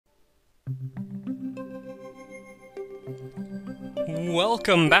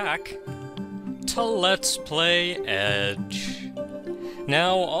Welcome back to Let's Play Edge.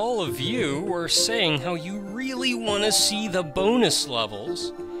 Now, all of you were saying how you really want to see the bonus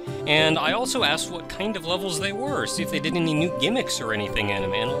levels, and I also asked what kind of levels they were, see if they did any new gimmicks or anything in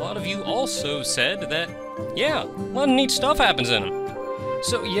them, and a lot of you also said that, yeah, a lot of neat stuff happens in them.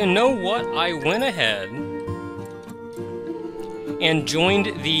 So, you know what? I went ahead and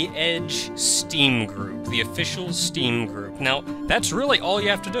joined the Edge Steam group, the official Steam group. Now, that's really all you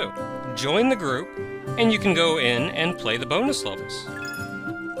have to do. Join the group, and you can go in and play the bonus levels.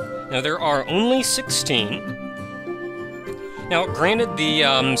 Now, there are only 16. Now, granted,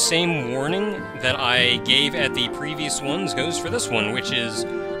 the same warning that I gave at the previous ones goes for this one, which is,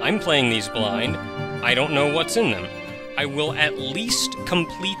 I'm playing these blind, I don't know what's in them. I will at least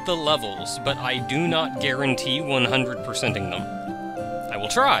complete the levels, but I do not guarantee 100%ing them. I will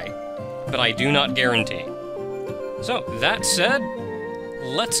try, but I do not guarantee. So, that said,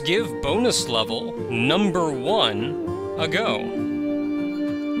 let's give bonus level number 1 a go.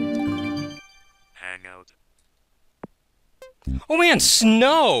 Hangout. Oh man,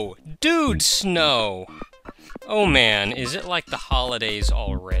 snow! Dude, snow! Oh man, is it like the holidays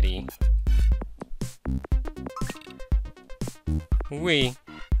already? Wee.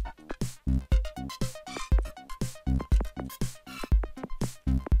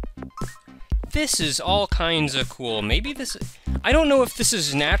 This is all kinds of cool. Maybe this... I don't know if this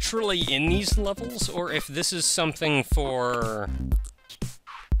is naturally in these levels, or if this is something for...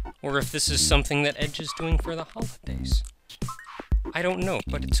 Or if this is something that Edge is doing for the holidays. I don't know,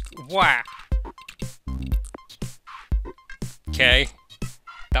 but it's... Wow! Okay.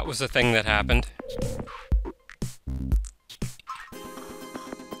 That was the thing that happened.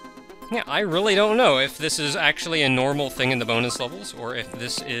 Yeah, I really don't know if this is actually a normal thing in the bonus levels, or if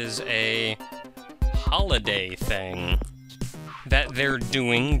this is a holiday thing that they're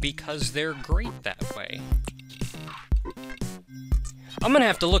doing because they're great that way. I'm gonna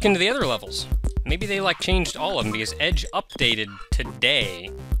have to look into the other levels. Maybe they, like, changed all of them because Edge updated today.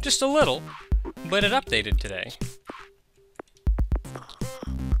 Just a little, but it updated today.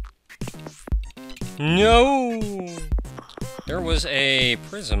 No! There was a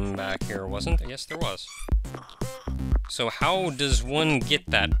prism back here, wasn't there? Yes, there was. So how does one get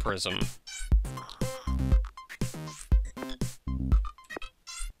that prism?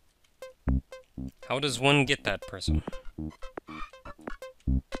 How does one get that prism?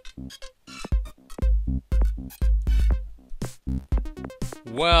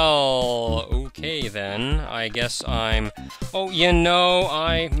 Well, okay then. I guess I'm... Oh, you know,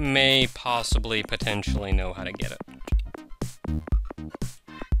 I may possibly, potentially know how to get it.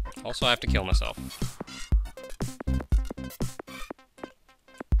 Also, I have to kill myself.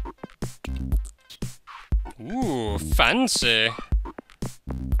 Ooh, fancy!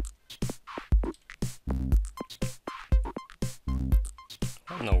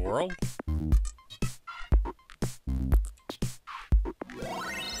 What in the world?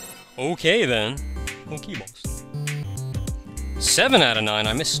 Okay then. Okay, boss. 7 out of 9.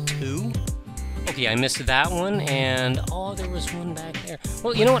 I missed 2. Okay, I missed that one, and oh, there was one back there.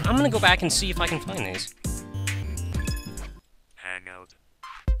 Well, you know what? I'm gonna go back and see if I can find these. Hangout.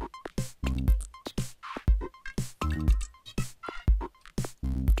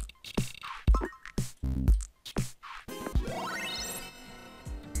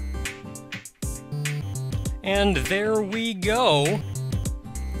 And there we go.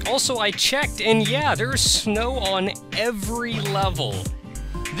 Also, I checked, and yeah, there's snow on every level.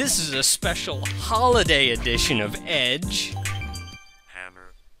 This is a special holiday edition of Edge.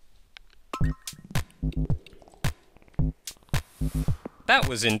 Hammer. That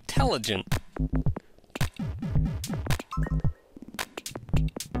was intelligent.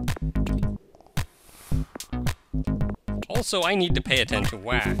 Also, I need to pay attention.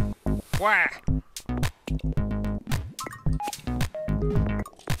 Wah. Wah!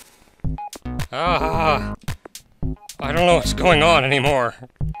 Ah! I don't know what's going on anymore.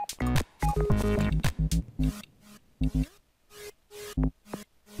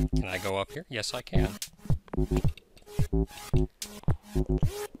 Can I go up here? Yes, I can.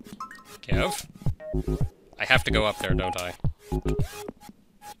 Kev? I have to go up there, don't I?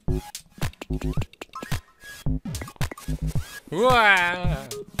 Wah!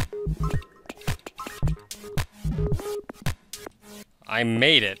 I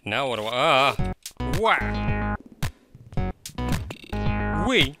made it. Now what do I... Wah!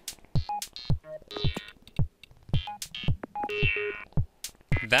 Wee!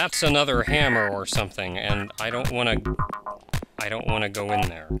 That's another hammer or something, and I don't want to go in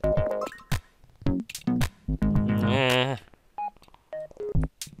there.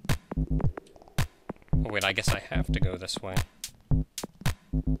 I guess I have to go this way.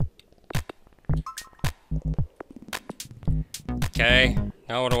 Okay,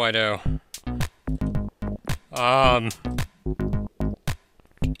 now what do I do?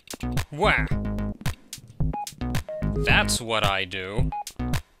 Wah! That's what I do.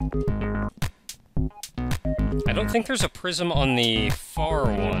 I don't think there's a prism on the far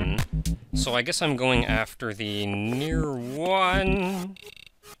one, so I guess I'm going after the near one.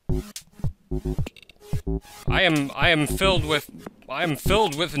 I am filled with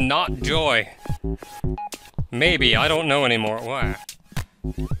not joy. Maybe, I don't know anymore. Why?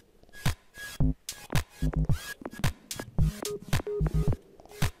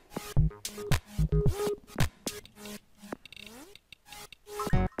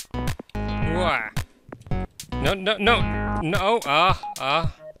 Why? No, no, no, no,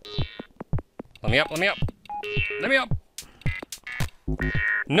 let me up, let me up, let me up!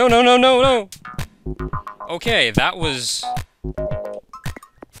 No, no, no, no, no! Okay, that was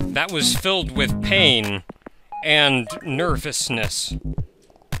filled with pain and nervousness.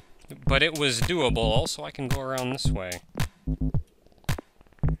 But it was doable. Also, I can go around this way.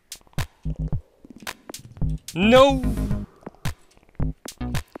 No!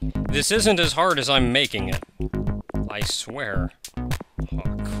 This isn't as hard as I'm making it. I swear. Oh,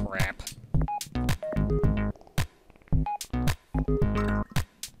 crap.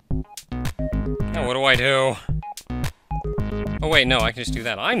 Now what do I do? Oh wait, no, I can just do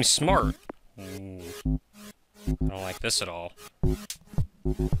that. I'm smart! Ooh. I don't like this at all.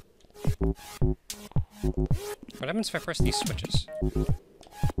 What happens if I press these switches?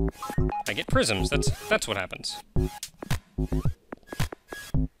 I get prisms, that's what happens.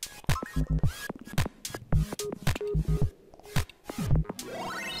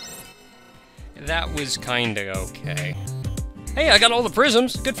 That was kinda okay. Hey, I got all the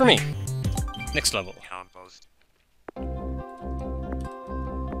prisms! Good for me! Next level. Compost.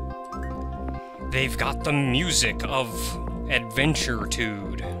 They've got the music of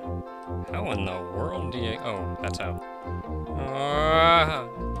adventure-tude. How in the world do you... Oh, that's how.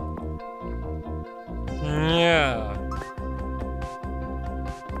 Yeah.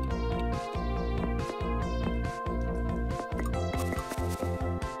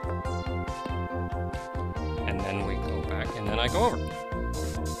 And then we go back, and then I go over.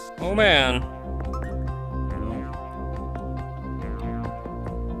 Oh, man.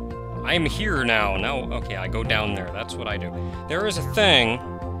 I'm here now. Now, okay, I go down there. That's what I do. There is a thing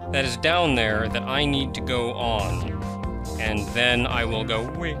that is down there that I need to go on. And then I will go,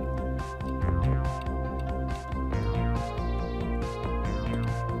 wait.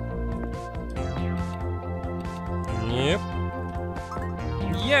 Yep.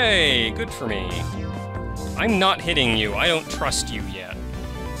 Yay! Good for me. I'm not hitting you. I don't trust you yet.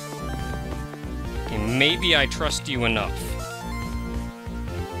 Okay, maybe I trust you enough.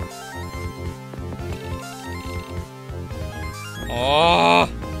 Oh!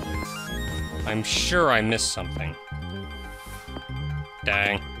 I'm sure I missed something.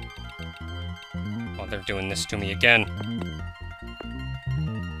 Dang. Oh, they're doing this to me again.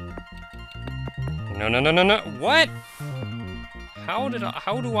 No, no, no, no, no. What? How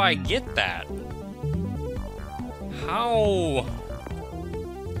do I get that? How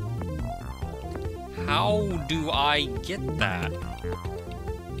do I get that?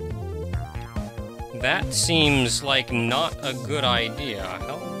 That seems like not a good idea.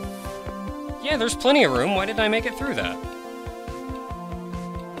 Yeah, there's plenty of room. Why didn't I make it through that?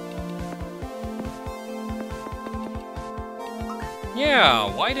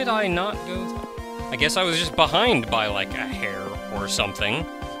 Yeah, why did I not go... I guess I was just behind by like a hair or something.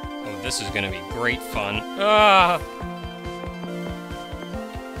 Oh, this is gonna be great fun. Ah!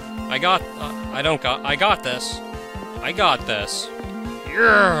 I got this. I got this.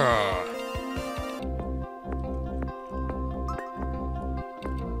 Yeah!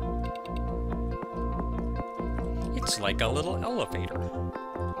 It's like a little elevator.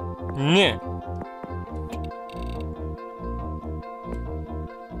 Nyeh.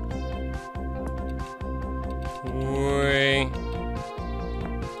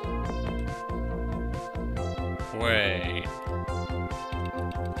 Wait.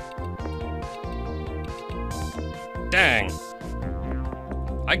 Dang.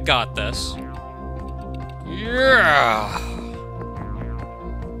 I got this. Yeah!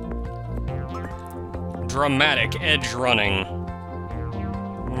 Dramatic edge running.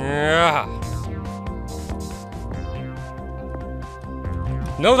 Yeah.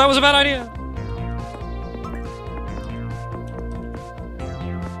 No, that was a bad idea.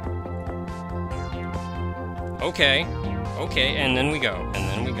 Okay. Okay, and then we go. And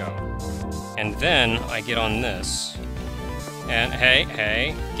then we go. And then I get on this. And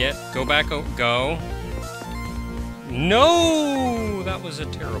hey, go back, go. No! That was a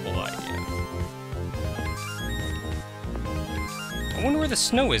terrible idea. I wonder where the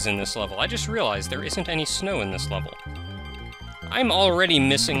snow is in this level. I just realized there isn't any snow in this level. I'm already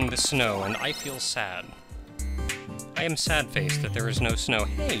missing the snow, and I feel sad. I am sad-faced that there is no snow.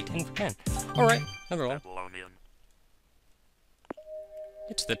 Hey, 10 for 10. Alright, another one. Babylonian.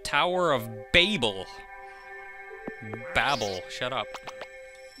 It's the Tower of Babel. Babel, shut up.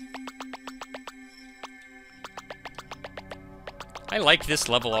 I like this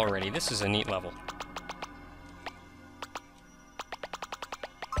level already. This is a neat level.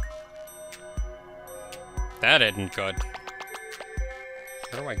 That isn't good.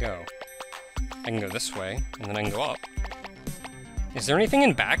 Where do I go? I can go this way, and then I can go up. Is there anything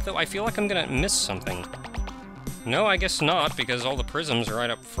in back, though? I feel like I'm gonna miss something. No, I guess not, because all the prisms are right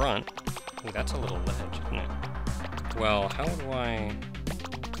up front. Ooh, that's a little ledge, isn't it? Well, how do I...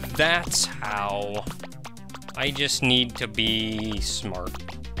 That's how... I just need to be smart.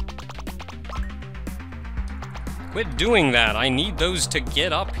 Quit doing that! I need those to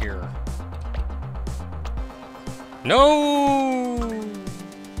get up here. No!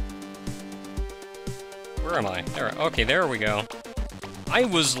 Where am I? There. Okay, there we go. I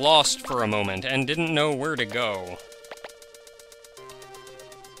was lost for a moment and didn't know where to go.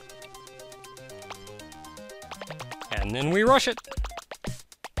 And then we rush it.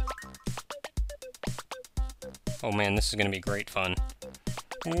 Oh man, this is gonna be great fun.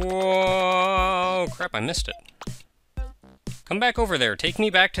 Whoa! Crap, I missed it. Come back over there. Take me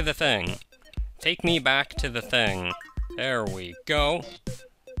back to the thing. Take me back to the thing. There we go.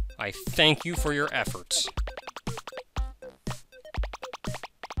 I thank you for your efforts.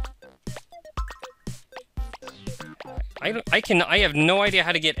 I have no idea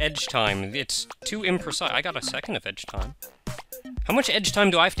how to get edge time. It's too imprecise. I got a second of edge time. How much edge time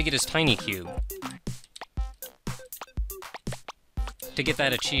do I have to get as Tiny Cube? To get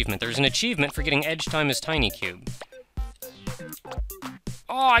that achievement. There's an achievement for getting edge time as Tiny Cube.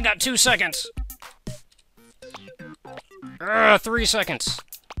 Oh, I got 2 seconds! 3 seconds!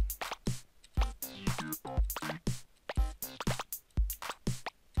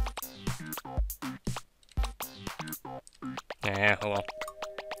 Eh, oh well.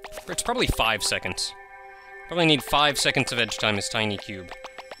 It's probably 5 seconds. Probably need 5 seconds of edge time as Tiny Cube.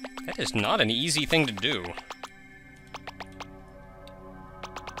 That is not an easy thing to do.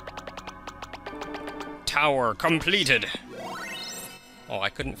 Tower completed! Oh, I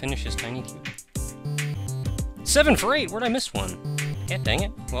couldn't finish his Tiny Cube. 7 for 8! Where'd I miss one? Yeah, dang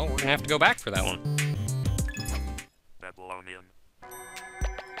it. Well, we're gonna have to go back for that one. Babylonian.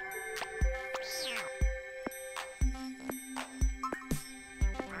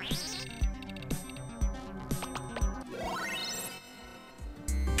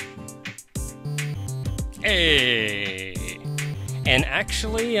 Hey! And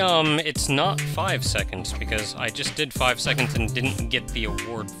actually, it's not 5 seconds, because I just did 5 seconds and didn't get the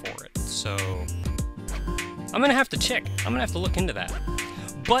award for it, so... I'm gonna have to check. I'm gonna have to look into that.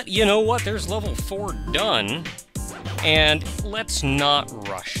 But you know what? There's level 4 done, and let's not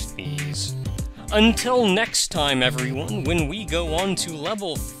rush these. Until next time, everyone, when we go on to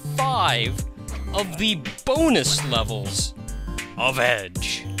level 5 of the bonus levels of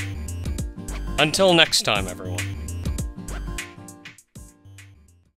Edge. Until next time, everyone.